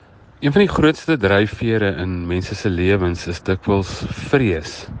Een van die grootste dryfvere in mense se lewens is dikwels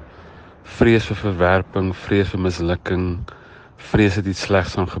vrees. Vrees vir verwerping, vrees vir mislukking, vrees dat iets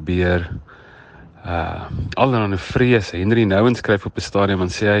slegs gaan gebeur. Allerhande vrese. Henry Nouwen skryf op 'n stadium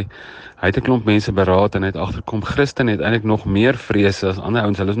en sê hy het 'n klomp mense beraad en hy het agterkom Christene het eintlik nog meer vrese as ander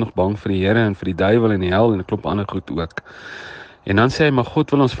ouens. Hulle is nog bang vir die Here en vir die duiwel en die hel en 'n klomp ander goed ook. En dan sê hy, maar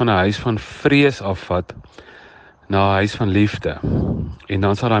God wil ons van 'n huis van vrees afvat na 'n huis van liefde. En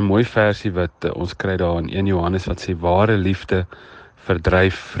dan sal daai mooi versie wat ons kry daar in 1 Johannes wat sê ware liefde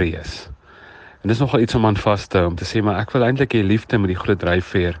verdryf vrees. En dis nogal iets om aan vas te hou, om te sê maar ek wil eintlik hê liefde moet die groot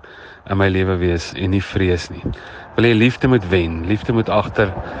dryfveer in my lewe wees en nie vrees nie. Wil hê liefde moet wen, liefde moet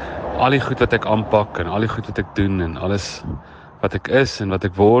agter al die goed wat ek aanpak en al die goed wat ek doen en alles wat ek is en wat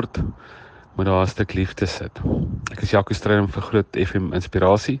ek word, moet daar 'n stuk liefde sit. Ek is Jaco Strydom vir Groot FM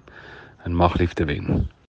Inspirasie en mag liefde wen.